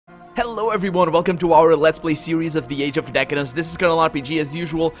Hello everyone, welcome to our Let's Play series of the Age of Decadence. This is Colonel RPG as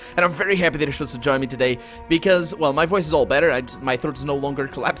usual, and I'm very happy that you chose to join me today because, well, my voice is all better. My throat is no longer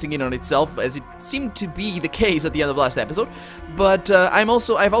collapsing in on itself, as it seemed to be the case at the end of last episode. But I've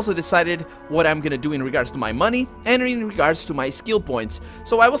also decided what I'm gonna do in regards to my money and in regards to my skill points.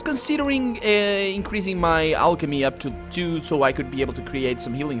 So I was considering increasing my alchemy up to 2 so I could be able to create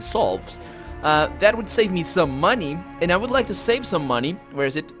some healing salves. That would save me some money, and I would like to save some money. Where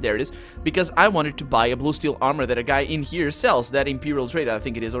is it? There it is. Because I wanted to buy a blue steel armor that a guy in here sells. That Imperial Trader, I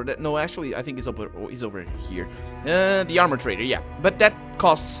think it is. Or that, no, actually, I think he's over here. The Armor Trader, yeah. But that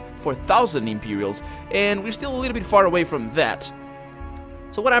costs 4,000 Imperials, and we're still a little bit far away from that.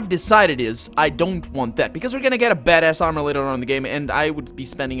 So what I've decided is, I don't want that, because we're gonna get a badass armor later on in the game, and I would be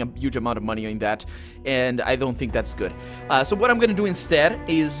spending a huge amount of money on that, and I don't think that's good. So what I'm gonna do instead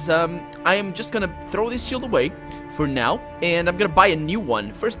is, I am just gonna throw this shield away for now, and I'm gonna buy a new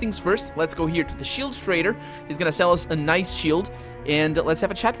one. First things first, let's go here to the shield trader. He's gonna sell us a nice shield, and let's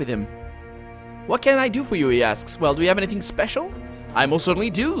have a chat with him. What can I do for you, he asks. Well, do you have anything special? I most certainly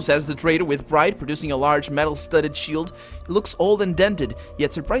do, says the trader with pride, producing a large metal-studded shield. It looks old and dented,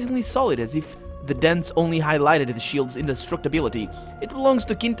 yet surprisingly solid, as if the dents only highlighted the shield's indestructibility. It belongs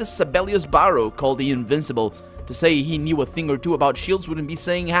to Quintus Sabellius Barrow, called the Invincible. To say he knew a thing or two about shields wouldn't be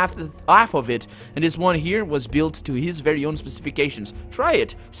saying half of it, and this one here was built to his very own specifications. Try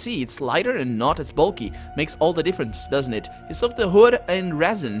it. See, it's lighter and not as bulky. Makes all the difference, doesn't it? He soaked the hood in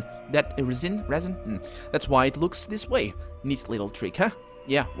resin. Resin? That's why it looks this way. Neat little trick, huh?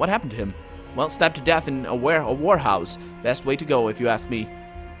 Yeah, what happened to him? Well, stabbed to death in a warehouse. Best way to go, if you ask me.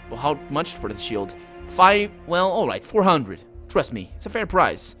 Well, how much for the shield? Well, alright, 400. Trust me, it's a fair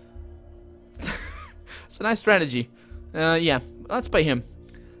price. It's a nice strategy. Yeah, let's pay him.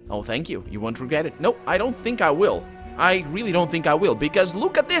 Oh, thank you. You won't regret it. Nope, I don't think I will. I really don't think I will, because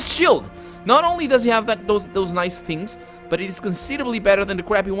look at this shield! Not only does he have those nice things, but it is considerably better than the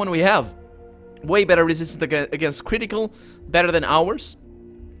crappy one we have. Way better resistance against critical, better than ours.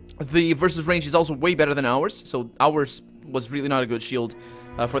 The versus range is also way better than ours, so ours was really not a good shield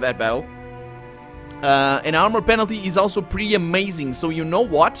for that battle. And armor penalty is also pretty amazing, so you know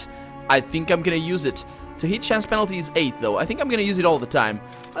what? I think I'm gonna use it. To hit chance penalty is 8 though. I think I'm gonna use it all the time.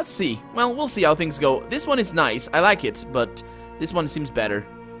 Let's see. Well, we'll see how things go. This one is nice, I like it, but this one seems better.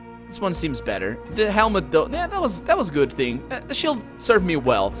 This one seems better. The helmet, though, yeah, that was a good thing. The shield served me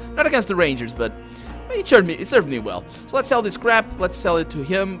well. Not against the Rangers, but it served me well. So let's sell this crap. Let's sell it to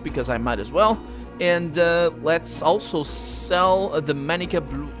him because I might as well. And let's also sell the Manica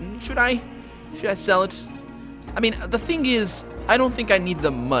Blue. Should I sell it? I mean, the thing is, I don't think I need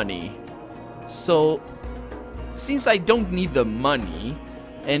the money. So since I don't need the money,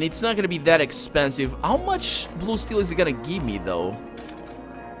 and it's not gonna be that expensive, how much blue steel is it gonna give me though?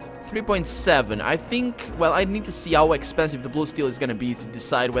 3.7. I think, well, I need to see how expensive the blue steel is going to be to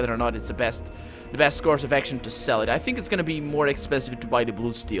decide whether or not it's the best course of action to sell it. I think it's going to be more expensive to buy the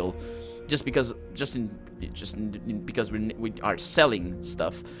blue steel, because we are selling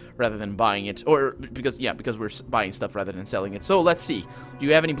stuff rather than buying it, or because we're buying stuff rather than selling it. So let's see. Do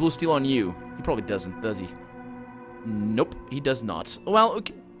you have any blue steel on you? He probably doesn't, does he? Nope, he does not. Well, we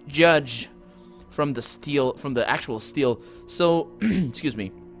can judge from the actual steel. So, excuse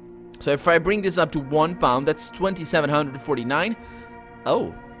me. So if I bring this up to £1, that's 2,749.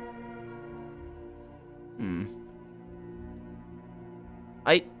 Oh.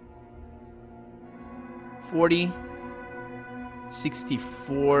 40,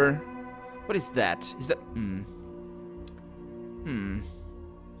 64. What is that? Is that?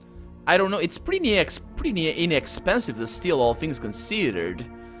 I don't know. It's pretty inexpensive, the steel, all things considered.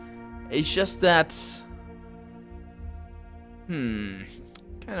 It's just that.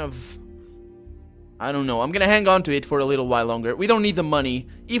 Kind of, I don't know. I'm gonna hang on to it for a little while longer. We don't need the money.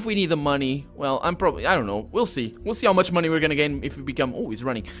 If we need the money, well, I don't know. We'll see. We'll see how much money we're gonna gain if we become, oh, he's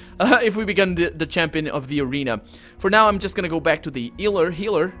running. If we become the champion of the arena. For now, I'm just gonna go back to the healer.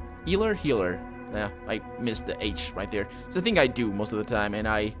 Yeah, I missed the H right there. It's the thing I do most of the time, and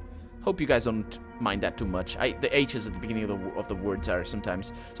I hope you guys don't mind that too much. The H's at the beginning of the words are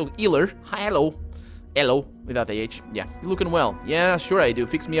sometimes. So healer, hi, hello. Hello, without the H. Yeah, you're looking well. Yeah, sure I do.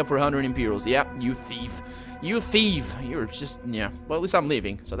 Fix me up for 100 Imperials. Yeah, you thief. You thief. You're just, yeah. Well, at least I'm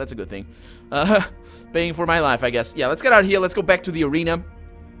leaving, so that's a good thing. Paying for my life, I guess. Yeah, let's get out of here. Let's go back to the arena,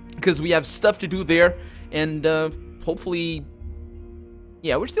 because we have stuff to do there, and hopefully,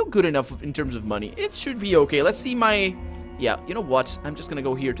 yeah, we're still good enough in terms of money. It should be okay. Let's see my, yeah, you know what? I'm just gonna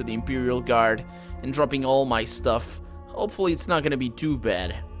go here to the Imperial Guard and dropping all my stuff. Hopefully, it's not gonna be too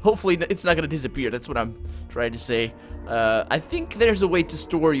bad. Hopefully it's not gonna disappear. That's what I'm trying to say. I think there's a way to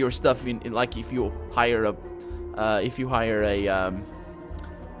store your stuff in like if you hire a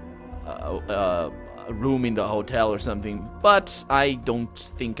room in the hotel or something. But I don't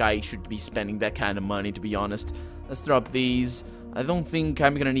think I should be spending that kind of money, to be honest. Let's drop these. I don't think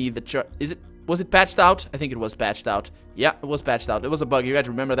I'm gonna need the was it patched out? I think it was patched out. Yeah, it was patched out. It was a bug. You guys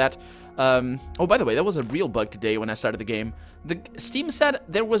remember that? Oh, by the way, that was a real bug today when I started the game. The Steam said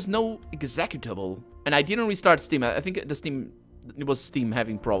there was no executable, and I didn't restart Steam. I think it was Steam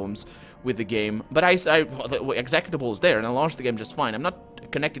having problems with the game. But well, the executable is there, and I launched the game just fine. I'm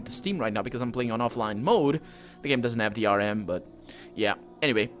not connected to Steam right now because I'm playing on offline mode. The game doesn't have DRM, but yeah.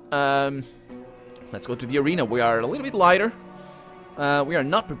 Anyway, let's go to the arena. We are a little bit lighter. We are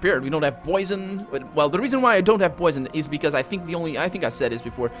not prepared. We don't have poison. Well, the reason why I don't have poison is because I think I said this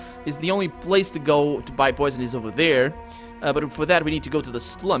before, is the only place to go to buy poison is over there. But for that, we need to go to the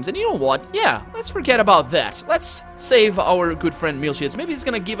slums. And you know what? Yeah, let's forget about that. Let's save our good friend Milshids. Maybe he's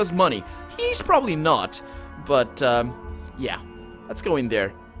gonna give us money. He's probably not. But, yeah. Let's go in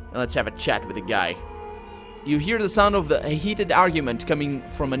there and let's have a chat with the guy. You hear the sound of a heated argument coming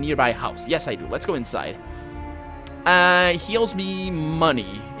from a nearby house. Yes, I do. Let's go inside. He owes me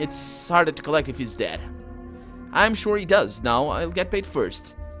money. It's harder to collect if he's dead. I'm sure he does. Now, I'll get paid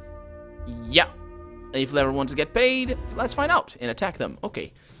first. Yeah. If Lever wants to get paid, let's find out and attack them.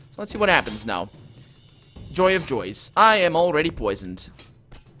 Okay. So let's see what happens now. Joy of joys. I am already poisoned.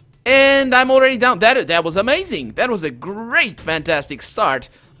 And I'm already down. That was amazing. That was a great, fantastic start.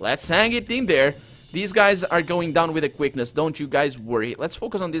 Let's hang it in there. These guys are going down with a quickness. Don't you guys worry. Let's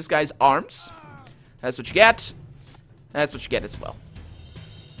focus on this guy's arms. That's what you get. That's what you get as well.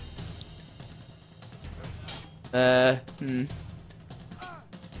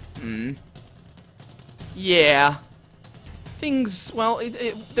 Yeah. Things, well,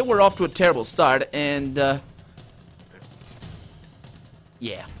 they were off to a terrible start, and,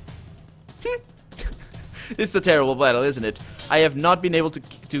 yeah. It's a terrible battle, isn't it? I have not been able to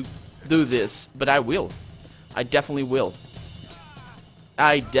do this, but I will. I definitely will.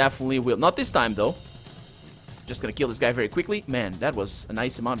 I definitely will. Not this time, though. Just gonna kill this guy very quickly. Man, that was a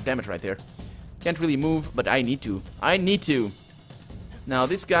nice amount of damage right there. Can't really move, but I need to. I need to. Now,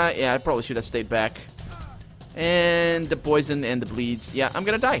 this guy, yeah, I probably should have stayed back. And the poison and the bleeds. Yeah, I'm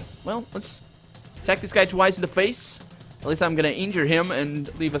gonna die. Well, let's attack this guy twice in the face. At least I'm gonna injure him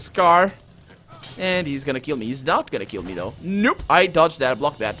and leave a scar. And he's gonna kill me. He's not gonna kill me, though. Nope. I dodged that. I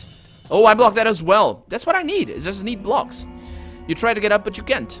blocked that. Oh, I blocked that as well. That's what I need. I just need blocks. You try to get up, but you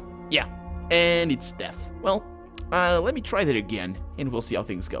can't. Yeah. And it's death. Well, let me try that again, and we'll see how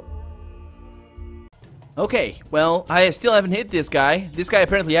things go. Okay, well, I still haven't hit this guy. This guy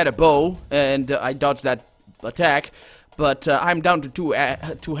apparently had a bow, and I dodged that attack, but I'm down to 2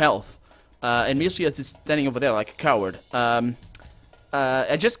 health. And Milshids is standing over there like a coward.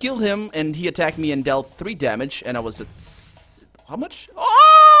 I just killed him, and he attacked me and dealt 3 damage, and I was at... How much?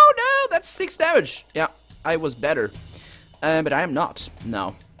 Oh, no, that's 6 damage. Yeah, I was better. But I am not.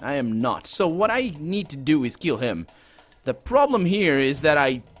 No. I am not. So what I need to do is kill him. The problem here is that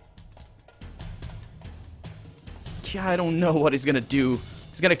I don't know what he's gonna do.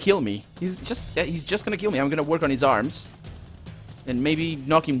 He's gonna kill me. He's just gonna kill me. I'm gonna work on his arms. And maybe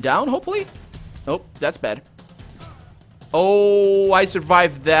knock him down, hopefully? Oh, that's bad. Oh, I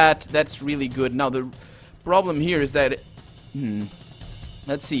survived that. That's really good. Now the problem here is that...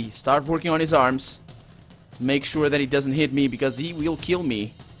 Let's see. Start working on his arms. Make sure that he doesn't hit me because he will kill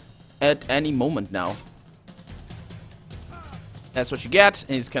me at any moment now. That's what you get,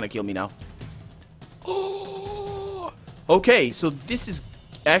 and he's gonna kill me now. Oh! Okay, so this is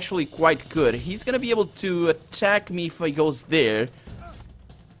actually quite good. He's gonna be able to attack me if he goes there.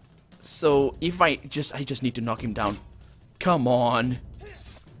 So if I just need to knock him down. Come on.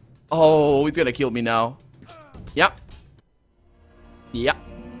 Oh, he's gonna kill me now. Yep. Yep.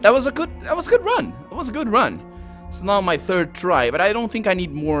 That was a good run. That was a good run. It's now my 3rd try, but I don't think I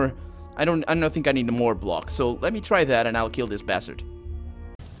need more. I don't think I need more blocks. So let me try that, and I'll kill this bastard.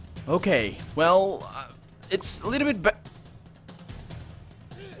 Okay. Well, it's a little bit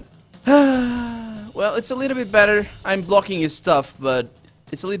well, it's a little bit better. I'm blocking his stuff, but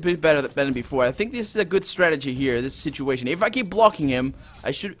it's a little bit better than before. I think this is a good strategy here. This situation. If I keep blocking him,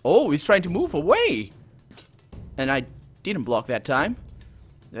 I should. Oh, he's trying to move away, and I didn't block that time.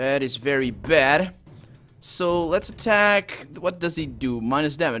 That is very bad. So let's attack. What does he do?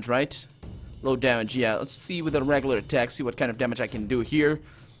 Minus damage, right? Low damage, yeah. Let's see with a regular attack, see what kind of damage I can do here.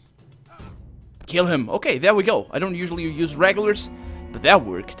 Kill him. Okay, there we go. I don't usually use regulars, but that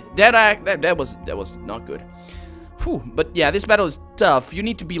worked. That was not good. Whew, but yeah, this battle is tough. You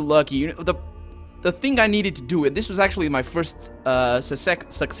need to be lucky. The thing I needed to do, and this was actually my first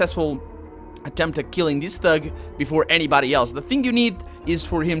successful attempt at killing this thug before anybody else. The thing you need is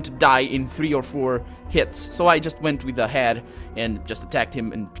for him to die in 3 or 4 hits. So I just went with the head and just attacked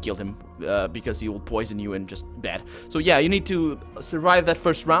him and killed him because he will poison you and just bad. So yeah, you need to survive that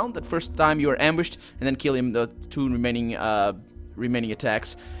first round, that first time you are ambushed, and then kill him the 2 remaining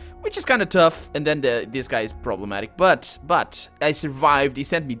attacks. Which is kind of tough, and then this guy is problematic, but I survived. He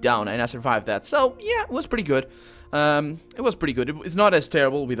sent me down, and I survived that. So yeah, it was pretty good. It was pretty good. It's not as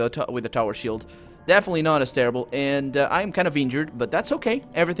terrible with a tower shield. Definitely not as terrible, and I'm kind of injured, but that's okay.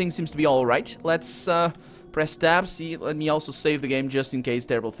 Everything seems to be all right. Let's press tab. See, let me also save the game just in case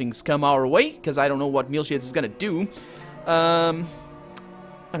terrible things come our way, because I don't know what Meal Shades is gonna do. I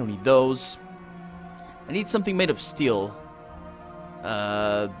don't need those. I need something made of steel.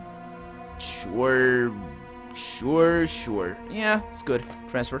 Sure. Yeah, it's good.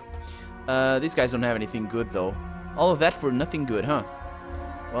 Transfer. These guys don't have anything good, though. All of that for nothing good, huh?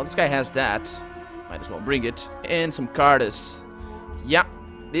 Well, this guy has that. Might as well bring it. And some Cardus. Yeah,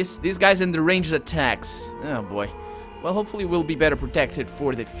 this guy's in the ranged attacks. Oh, boy. Well, hopefully we'll be better protected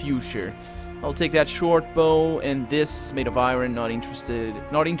for the future. I'll take that short bow and this made of iron. Not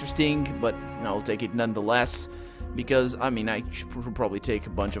interesting, but I'll take it nonetheless. Because, I mean, I should probably take a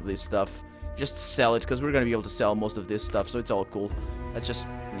bunch of this stuff. Just sell it, because we're going to be able to sell most of this stuff, so it's all cool. Let's just,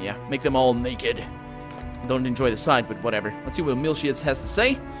 yeah, make them all naked. Don't enjoy the sight, but whatever. Let's see what Milshits has to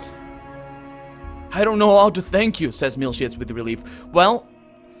say. I don't know how to thank you, says Milshits with relief. Well,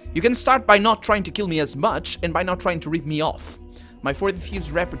 you can start by not trying to kill me as much, and by not trying to rip me off. My 40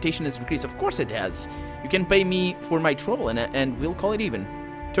 Thieves reputation has increased. Of course it has. You can pay me for my trouble, and we'll call it even.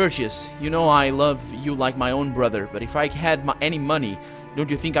 Tertius, you know I love you like my own brother, but if I had any money, don't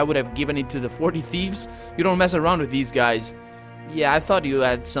you think I would have given it to the 40 Thieves? You don't mess around with these guys. Yeah, I thought you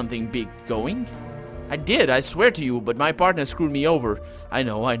had something big going. I did, I swear to you, but my partner screwed me over. I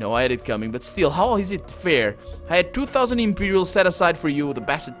know, I had it coming, but still, how is it fair? I had 2,000 Imperials set aside for you, the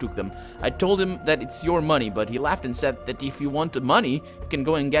bastard took them. I told him that it's your money, but he laughed and said that if you want the money, you can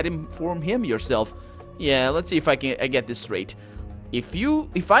go and get him from him yourself. Yeah, let's see if I get this straight.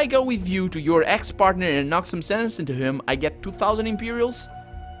 If I go with you to your ex-partner and knock some sense into him, I get 2,000 Imperials?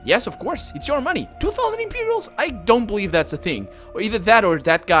 Yes, of course, it's your money. 2,000 Imperials? I don't believe that's a thing. Or either that or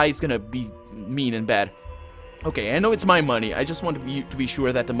that guy is gonna be mean and bad. Okay, I know it's my money. I just want to be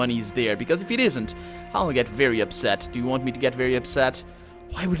sure that the money is there, because if it isn't, I'll get very upset. Do you want me to get very upset?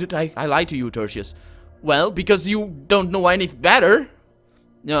 Why would I lie to you, Tertius? Well, because you don't know any better.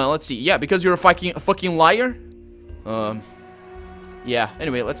 No, let's see. Yeah, because you're a fucking liar? Yeah,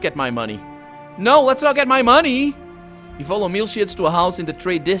 anyway, let's get my money. No, let's not get my money! You follow Milshits to a house in the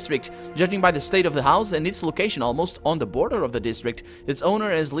trade district. Judging by the state of the house and its location almost on the border of the district, its owner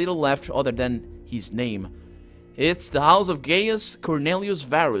has little left other than his name. It's the house of Gaius Cornelius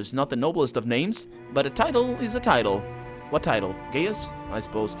Varus, not the noblest of names, but a title is a title. What title? Gaius? I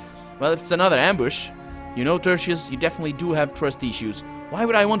suppose. Well, if it's another ambush. You know, Tertius, you definitely do have trust issues. Why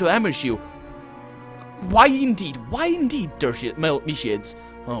would I want to ambush you? Why indeed, Tertius, Milshits?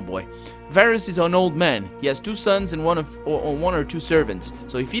 Oh boy. Varus is an old man. He has 2 sons and one or 2 servants.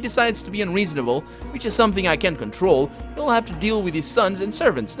 So if he decides to be unreasonable, which is something I can't control, he'll have to deal with his sons and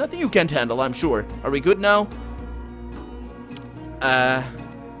servants. Nothing you can't handle, I'm sure. Are we good now?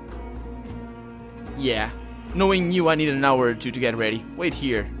 Yeah. Knowing you, I need an hour or 2 to get ready. Wait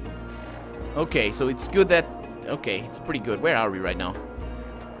here. Okay, so it's good that... Okay, it's pretty good. Where are we right now?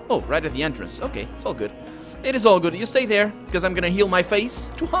 Oh, right at the entrance. Okay, it's all good. It is all good. You stay there, because I'm gonna heal my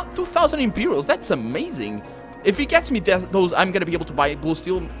face. 2,000 Imperials, that's amazing. If he gets me those, I'm gonna be able to buy blue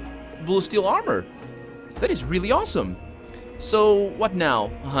steel armor. That is really awesome. So, what now?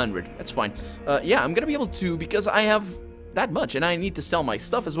 100. That's fine. Yeah, I'm gonna be able to, because I have that much, and I need to sell my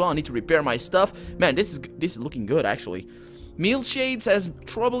stuff as well. I need to repair my stuff. Man, this is looking good, actually. Meal Shades, as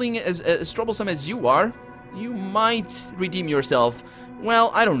troublesome as you are, you might redeem yourself.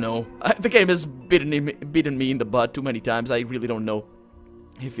 Well, I don't know. The game has bitten me in the butt too many times. I really don't know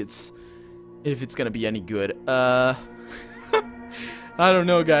if it's gonna be any good. I don't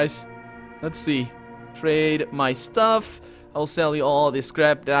know, guys. Let's see. Trade my stuff. I'll sell you all this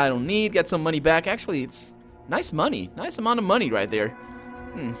crap that I don't need. Get some money back. Actually, it's nice money. Nice amount of money right there.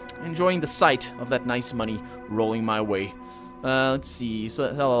 Enjoying the sight of that nice money rolling my way. Let's see.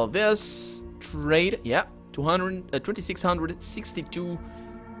 So sell all this. Trade. Yeah. 2,662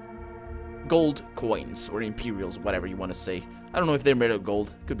 gold coins, or Imperials, whatever you want to say. I don't know if they're made of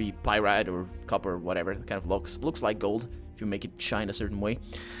gold. Could be pyrite or copper or whatever. It kind of looks like gold if you make it shine a certain way.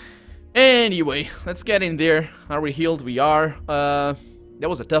 Anyway, let's get in there. Are we healed? We are. That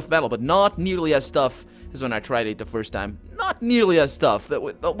was a tough battle, but not nearly as tough as when I tried it the first time. Not nearly as tough. The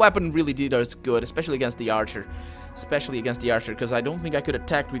weapon really did us good, especially against the archer. Especially against the archer, because I don't think I could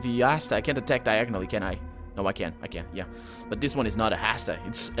attack with the Asta. I can't attack diagonally, can I? No, I can. I can, yeah. But this one is not a Hasta.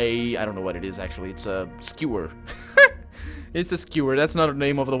 It's a... I don't know what it is, actually. It's a skewer. It's a skewer. That's not the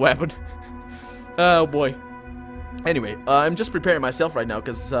name of the weapon. Oh, boy. Anyway, I'm just preparing myself right now,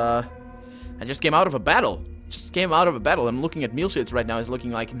 because, I just came out of a battle. I'm looking at Mealshades right now. It's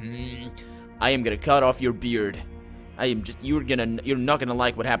looking like, I am gonna cut off your beard. You're not gonna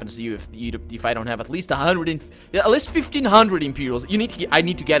like what happens to you if I don't have at least 1,500 Imperials. I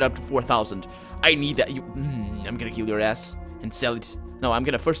need to get up to 4,000. I need that. I'm gonna kill your ass and sell it. No, I'm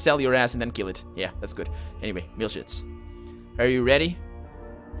gonna first sell your ass and then kill it. Yeah, that's good. Anyway, Mealshades, are you ready?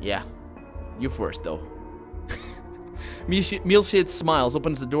 Yeah, you first though. Mealshades smiles,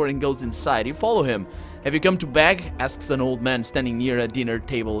 opens the door and goes inside. You follow him. Have you come to beg? Asks an old man standing near a dinner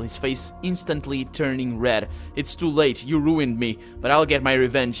table, his face instantly turning red. It's too late, you ruined me, but I'll get my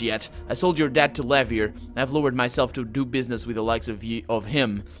revenge yet. I sold your dad to Levier. I've lowered myself to do business with the likes of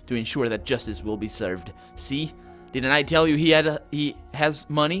him to ensure that justice will be served. See? Didn't I tell you he has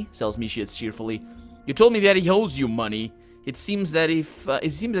money? Sells Mealshades cheerfully. You told me that he owes you money. It seems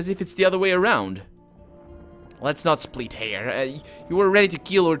as if it's the other way around. Let's not split hair. You were ready to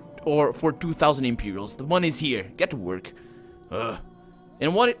kill or for 2,000 Imperials. The money's here. Get to work.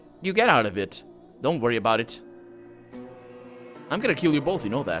 And what you get out of it? Don't worry about it. I'm gonna kill you both,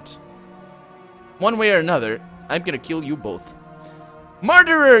 you know that. One way or another, I'm gonna kill you both.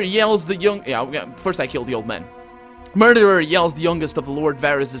 Murderer! Yells the young... Yeah, first I kill the old man. Murderer! Yells the youngest of the Lord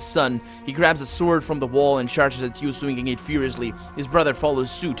Varys' son. He grabs a sword from the wall and charges at you, swinging it furiously. His brother follows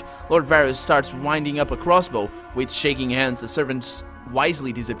suit. Lord Varys starts winding up a crossbow. With shaking hands, the servants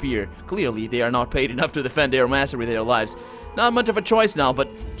wisely disappear. Clearly, they are not paid enough to defend their master with their lives. Not much of a choice now, but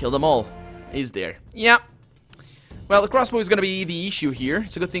kill them all. Is there? Yeah. Well, the crossbow is gonna be the issue here.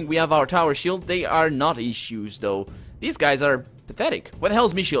 It's a good thing we have our tower shield. They are not issues, though. These guys are pathetic. What the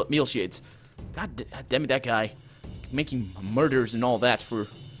hell's Mealshades? God damn it, that guy. Making murders and all that for...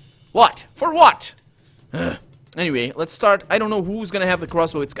 What? For what? Anyway, let's start. I don't know who's gonna have the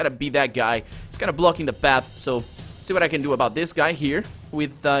crossbow. It's gotta be that guy. It's kinda blocking the path, so... See what I can do about this guy here.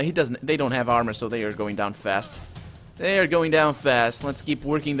 With, they don't have armor, so they are going down fast. They are going down fast. Let's keep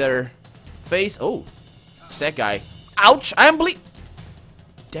working their face. Oh, it's that guy. Ouch! I am bleak.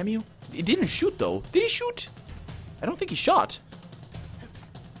 Damn you. He didn't shoot, though. Did he shoot? I don't think he shot.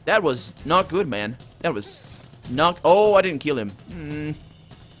 That was not good, man. That was not... Oh, I didn't kill him.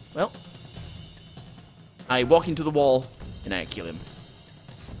 Well. I walk into the wall, and I kill him.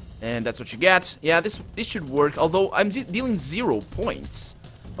 And that's what you get. Yeah, this should work, although I'm dealing 0 points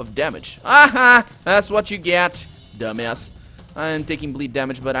of damage. Aha! That's what you get, dumbass. I'm taking bleed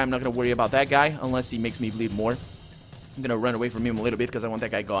damage, but I'm not going to worry about that guy unless he makes me bleed more. I'm going to run away from him a little bit because I want that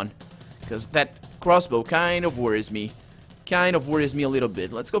guy gone. Because that crossbow kind of worries me. Kind of worries me a little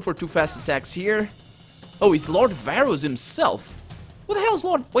bit. Let's go for 2 fast attacks here. Oh, he's Lord Varys himself. What the hell is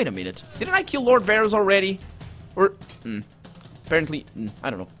Lord... Wait a minute. Didn't I kill Lord Varys already? Or... Apparently, I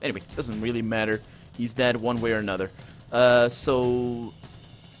don't know. Anyway, doesn't really matter. He's dead one way or another. So...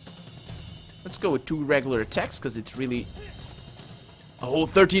 Let's go with 2 regular attacks, because it's really... Oh,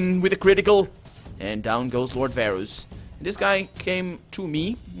 13 with a critical. And down goes Lord Varys. And this guy came to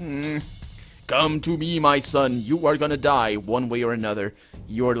me. Come to me, my son. You are gonna die one way or another.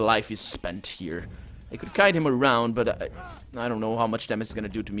 Your life is spent here. I could kite him around, but I don't know how much damage it's gonna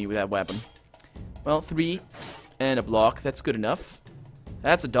do to me with that weapon. Well, 3... And a block. That's good enough.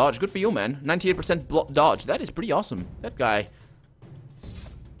 That's a dodge. Good for you, man. 98% dodge. That is pretty awesome. That guy.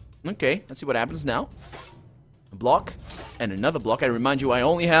 Okay, let's see what happens now. A block. And another block. I remind you, I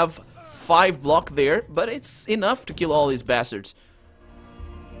only have 5 block there. But it's enough to kill all these bastards.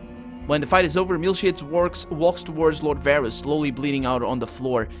 When the fight is over, Mealshades walks towards Lord Varys, slowly bleeding out on the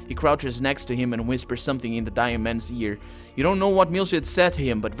floor. He crouches next to him and whispers something in the dying man's ear. You don't know what Mealshades said to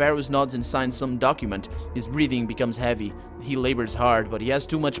him, but Varys nods and signs some document. His breathing becomes heavy. He labors hard, but he has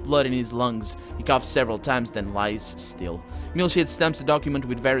too much blood in his lungs. He coughs several times, then lies still. Mealshades stamps the document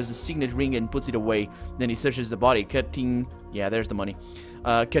with Varys' signet ring and puts it away. Then he searches the body, cutting... Yeah, there's the money.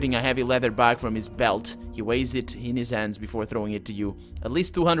 Cutting a heavy leather bag from his belt. He weighs it in his hands before throwing it to you. At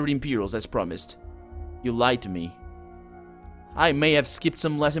least 200 Imperials, as promised. You lied to me. I may have skipped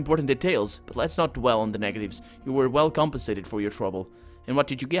some less important details, but let's not dwell on the negatives. You were well compensated for your trouble. And what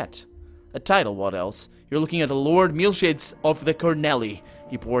did you get? A title, what else? You're looking at the Lord Mealshades of the Cornelli.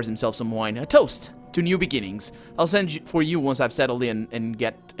 He pours himself some wine. A toast to new beginnings. I'll send for you once I've settled in and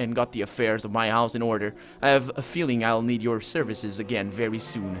got the affairs of my house in order. I have a feeling I'll need your services again very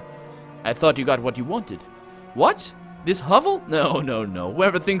soon. I thought you got what you wanted. What? This hovel? No, no, no.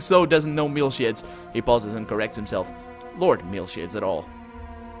 Whoever thinks so doesn't know Millshades. He pauses and corrects himself. Lord Millshades at all.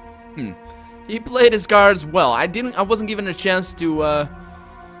 He played his cards well. I wasn't given a chance to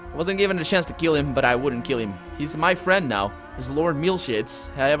kill him, but I wouldn't kill him. He's my friend now. As Lord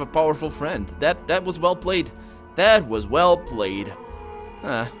Millshades, I have a powerful friend. That was well played. That was well played.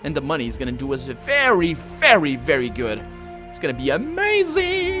 And the money is gonna do us very, very, very good. It's gonna be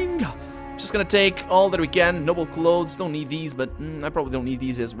amazing. Just gonna take all that we can. Noble clothes, don't need these, but I probably don't need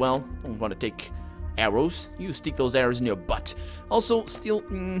these as well. Don't want to take arrows. You stick those arrows in your butt. Also, steel,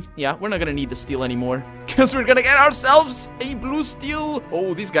 yeah, we're not gonna need the steel anymore. Because we're gonna get ourselves a blue steel.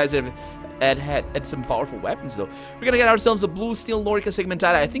 Oh, these guys have had some powerful weapons, though. We're gonna get ourselves a blue steel Lorica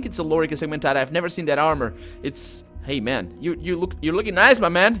segmentata. I think it's a Lorica segmentata. I've never seen that armor. It's, hey man, you're looking nice, my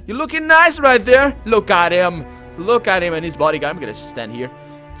man. You're looking nice right there. Look at him. Look at him and his bodyguard. I'm gonna just stand here.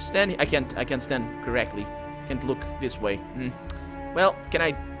 Stand. I can't stand correctly. Can't look this way. Well, can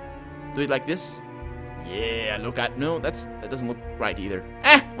I do it like this? Yeah, look at, no, that doesn't look right either.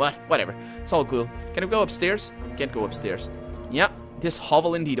 Whatever. It's all cool. Can I go upstairs? Can't go upstairs. Yeah, this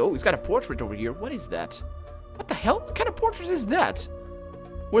hovel indeed. Oh, he's got a portrait over here. What is that? What the hell? What kind of portrait is that?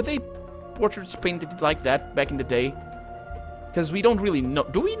 Were they portraits painted like that back in the day? Because we don't really know.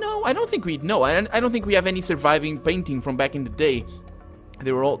 Do we know? I don't think we know. I don't think we have any surviving painting from back in the day.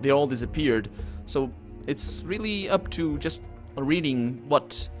 They all disappeared. So it's really up to just reading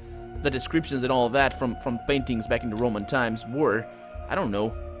what the descriptions and all of that from paintings back in the Roman times were. I don't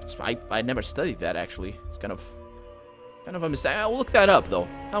know. I never studied that actually. It's kind of a mistake. I will look that up though.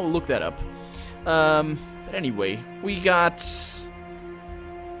 I will look that up. But anyway, we're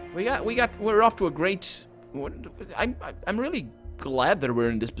off to a great. I'm really glad that we're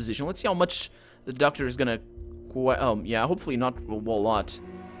in this position. Let's see how much the doctor is gonna. Yeah, hopefully not a whole lot.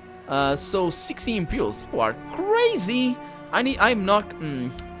 So 16 imperials. You are crazy. I'm not.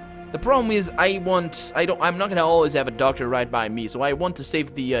 The problem is I'm not gonna always have a doctor right by me, so I want to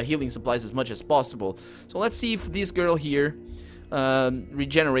save the healing supplies as much as possible. So let's see if this girl here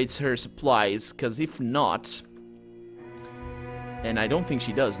regenerates her supplies, because if not, and I don't think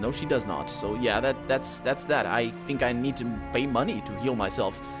she does. No, she does not. So yeah, that's that. I think I need to pay money to heal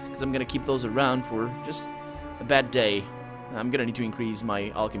myself, because I'm gonna keep those around for just a bad day. I'm gonna need to increase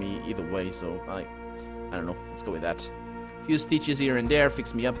my alchemy either way, so I don't know. Let's go with that. Few stitches here and there,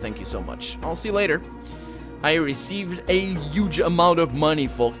 fix me up, thank you so much. I'll see you later. I received a huge amount of money,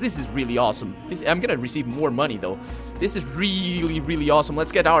 folks. This is really awesome. I'm gonna receive more money, though. This is really, really awesome.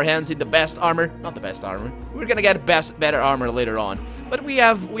 Let's get our hands in the best armor. Not the best armor. We're gonna get better armor later on. But we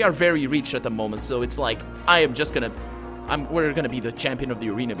are very rich at the moment, so it's like, we're gonna be the champion of the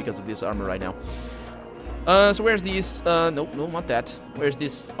arena because of this armor right now. So where's these, nope, no, not that. Where's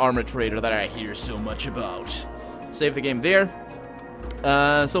this armor trader that I hear so much about? Save the game there.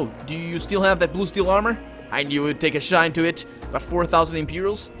 So, do you still have that blue steel armor? I knew it'd take a shine to it. Got 4,000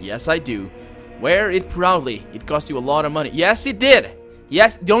 imperials? Yes, I do. Wear it proudly. It cost you a lot of money. Yes, it did.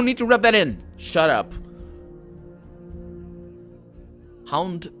 Yes, don't need to rub that in. Shut up.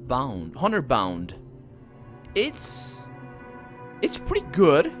 Honor bound. It's pretty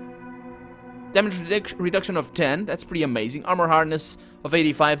good. Damage reduction of 10. That's pretty amazing. Armor hardness of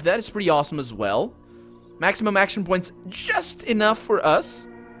 85. That is pretty awesome as well. Maximum action points just enough for us.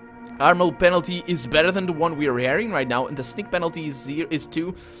 Armor penalty is better than the one we are wearing right now, and the sneak penalty is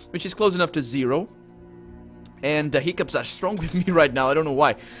 2, which is close enough to 0. And the hiccups are strong with me right now. I don't know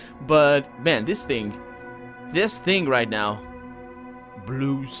why, but man, this thing right now.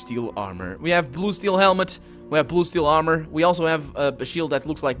 Blue steel armor. We have blue steel helmet. We have blue steel armor. We also have a shield that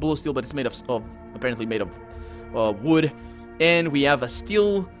looks like blue steel, but it's made of apparently made of wood. And we have a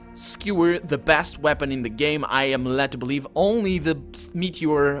steel skewer, the best weapon in the game. I am led to believe only the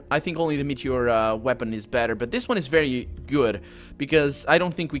meteor. I think only the meteor weapon is better, but this one is very good because I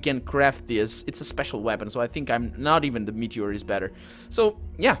don't think we can craft this. It's a special weapon, so I think not even the meteor is better. So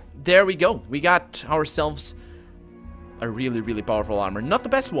yeah, there we go. We got ourselves a really, really powerful armor. Not the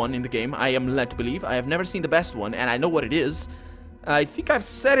best one in the game, I am led to believe. I have never seen the best one, and I know what it is. I think I've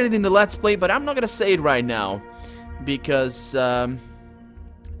said it in the Let's Play, but I'm not gonna say it right now because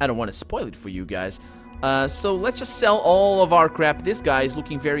I don't want to spoil it for you guys. So let's just sell all of our crap. This guy is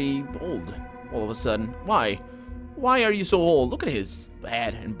looking very old all of a sudden. Why? Why are you so old? Look at his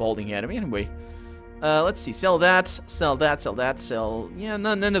head and balding head. I mean, anyway. Let's see. Sell that. Sell that. Sell that. Sell. Yeah,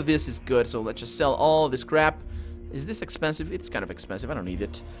 none of this is good. So let's just sell all this crap. Is this expensive? It's kind of expensive. I don't need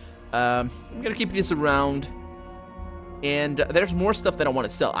it. I'm gonna keep this around. And there's more stuff that I want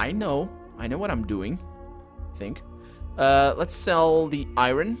to sell. I know what I'm doing, I think. Let's sell the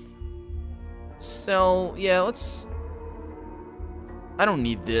iron. Yeah, let's... I don't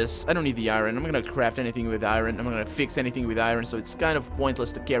need this. I don't need the iron. I'm gonna craft anything with iron. I'm gonna fix anything with iron, so it's kind of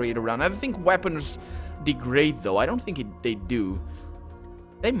pointless to carry it around. I don't think weapons degrade, though. I don't think they do.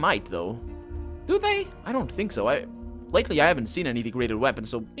 They might, though. Do they? I don't think so. Lately, I haven't seen any degraded weapons,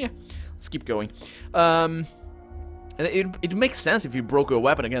 so yeah, let's keep going. It makes sense if you broke your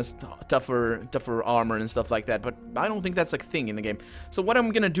weapon against tougher armor and stuff like that, but I don't think that's a thing in the game. So what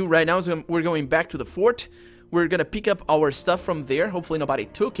I'm gonna do right now is we're going back to the fort. We're gonna pick up our stuff from there. Hopefully nobody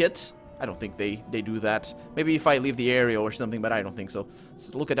took it. I don't think they do that. Maybe if I leave the area or something, but I don't think so.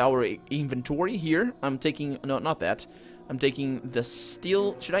 Let's look at our inventory here. I'm taking... No, not that. I'm taking the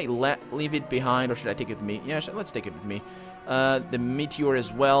steel. Should I leave it behind or should I take it with me? Yeah, let's take it with me. The meteor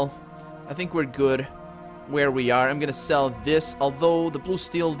as well. I think we're good where we are. I'm gonna sell this, although the blue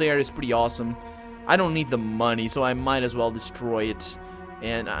steel there is pretty awesome. I don't need the money, so I might as well destroy it.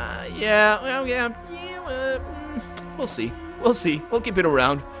 And, we'll see. We'll see. We'll keep it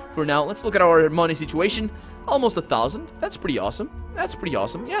around for now. Let's look at our money situation. Almost 1,000. That's pretty awesome. That's pretty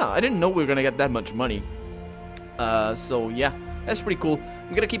awesome. Yeah, I didn't know we were gonna get that much money. So yeah, that's pretty cool.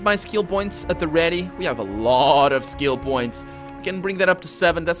 I'm gonna keep my skill points at the ready. We have a lot of skill points. We can bring that up to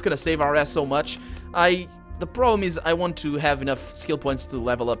 7. That's gonna save our ass so much. The problem is I want to have enough skill points to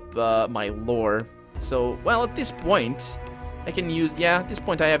level up my lore. So, well, at this point, I can use... Yeah, at this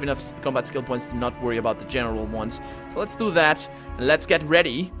point I have enough combat skill points to not worry about the general ones. So let's do that, and let's get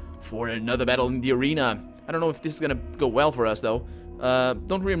ready for another battle in the arena. I don't know if this is gonna go well for us, though.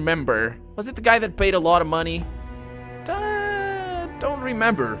 Don't remember. Was it the guy that paid a lot of money? Don't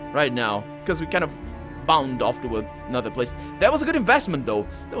remember right now, because we kind of bound off to another place. That was a good investment, though.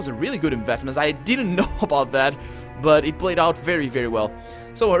 That was a really good investment. I didn't know about that, but it played out very, very well.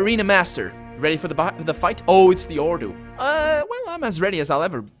 So, Arena Master, ready for the fight? Oh, it's the Ordo. Well, I'm as ready as I'll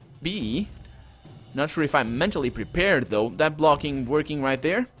ever be. Not sure if I'm mentally prepared, though. That blocking working right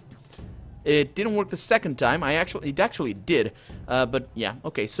there. It didn't work the second time. It actually did. But yeah,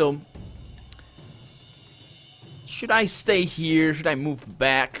 okay, so... Should I stay here? Should I move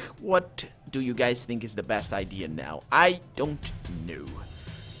back? What do you guys think is the best idea now? I don't know.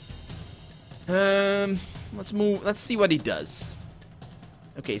 Let's move. Let's see what he does.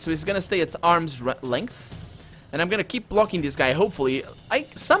 Okay, so he's gonna stay at arm's length, and I'm gonna keep blocking this guy. Hopefully,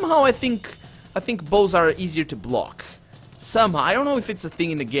 somehow I think bows are easier to block. Somehow, I don't know if it's a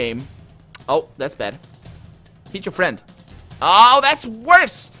thing in the game. Oh, that's bad. Hit your friend. Oh, that's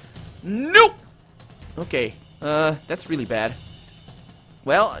worse. Nope. Okay. That's really bad.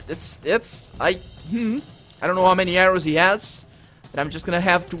 Well, I don't know how many arrows he has, but I'm just gonna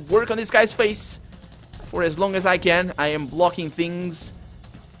have to work on this guy's face for as long as I can. I am blocking things.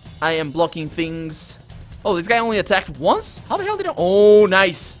 Oh, this guy only attacked once? How the hell did I... Oh,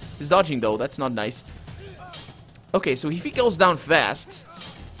 nice. He's dodging, though. That's not nice. Okay, so if he goes down fast...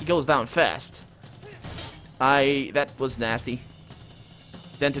 That was nasty.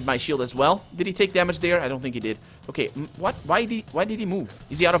 Dented my shield as well. Did he take damage there? I don't think he did. Okay, what? Why did he move?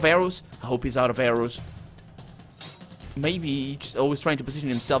 Is he out of arrows? I hope he's out of arrows. Maybe he's always trying to position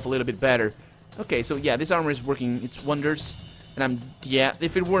himself a little bit better. Okay, so yeah, this armor is working its wonders. And yeah,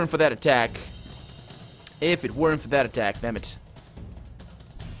 if it weren't for that attack. Damn it.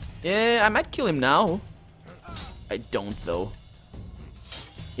 Yeah, I might kill him now. I don't, though.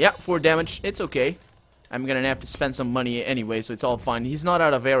 Yeah, 4 damage. It's okay. I'm gonna have to spend some money anyway, so it's all fine. He's not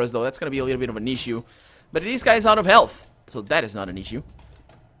out of arrows, though. That's gonna be a little bit of an issue. But this guy's out of health, so that is not an issue.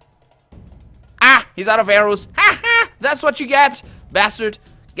 Ah! He's out of arrows. Ha ha! That's what you get, bastard.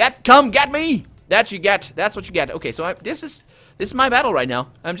 Come get me. That's what you get. Okay, so this is my battle right now.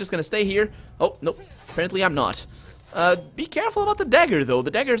 I'm just gonna stay here. Oh nope. Apparently I'm not. Be careful about the dagger, though.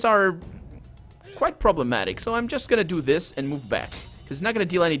 The daggers are quite problematic. So I'm just gonna do this and move back, because it's not gonna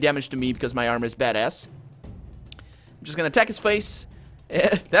deal any damage to me because my armor is badass. I'm just gonna attack his face.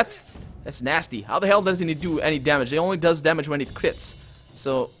 That's nasty. How the hell doesn't he do any damage? It only does damage when it crits.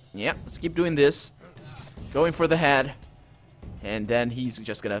 So yeah, let's keep doing this. Going for the head. And then he's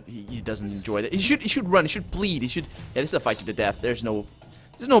just gonna... He doesn't enjoy that. He should run. He should bleed. Yeah, this is a fight to the death. There's no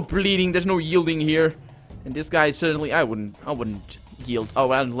bleeding. There's no yielding here. And this guy certainly... I wouldn't yield. Oh,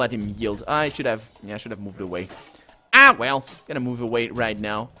 I didn't let him yield. I should have moved away. Ah, well. Gonna move away right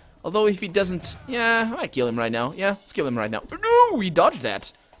now. Although if he doesn't... Yeah, I might kill him right now. Yeah, let's kill him right now. No, he dodged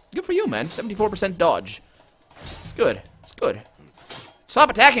that. Good for you, man. 74% dodge. It's good. It's good.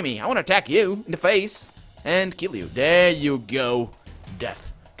 Stop attacking me. I want to attack you in the face. and kill you. There you go.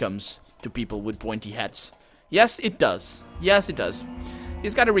 Death comes to people with pointy hats. Yes, it does. Yes, it does.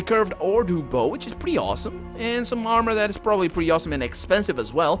 He's got a recurved Ordu bow, which is pretty awesome, and some armor that is probably pretty awesome and expensive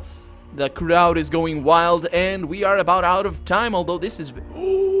as well. The crowd is going wild, and we are about out of time, although this is...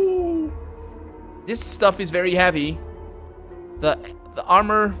 Ooh, this stuff is very heavy. The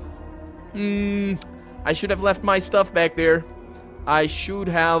armor... I should have left my stuff back there. I should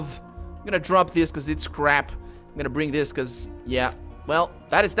have... I'm gonna drop this because it's crap. I'm gonna bring this because, yeah. Well,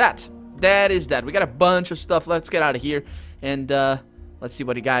 that is that. That is that. We got a bunch of stuff. Let's get out of here. And, let's see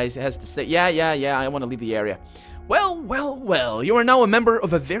what the guy has to say. Yeah, I want to leave the area. Well, you are now a member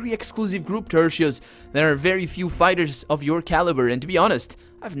of a very exclusive group, Tertius. There are very few fighters of your caliber, and to be honest,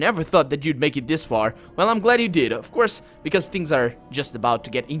 I've never thought that you'd make it this far. Well, I'm glad you did, of course, because things are just about to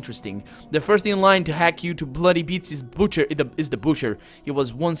get interesting. The first in line to hack you to bloody bits is the butcher. He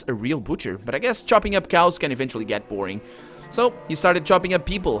was once a real butcher, but I guess chopping up cows can eventually get boring. So, he started chopping up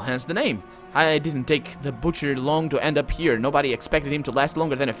people, hence the name. I didn't take the butcher long to end up here. Nobody expected him to last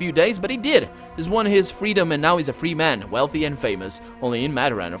longer than a few days, but he did. He's won his freedom and now he's a free man, wealthy and famous. Only in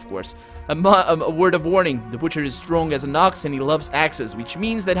Mataran, of course. A word of warning, the butcher is strong as an ox and he loves axes, which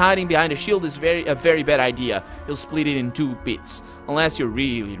means that hiding behind a shield is a very bad idea. He'll split it in 2 bits, unless you're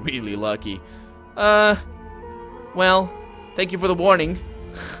really lucky. Well, thank you for the warning.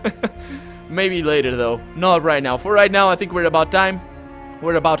 Maybe later though, not right now. For right now, I think we're about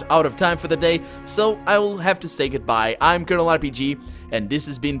out of time for the day, so I will have to say goodbye. I'm Colonel RPG, and this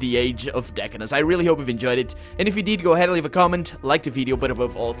has been the Age of Decadence. I really hope you've enjoyed it, and if you did, go ahead and leave a comment, like the video, but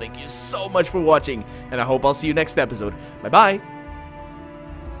above all, thank you so much for watching, and I hope I'll see you next episode. Bye-bye!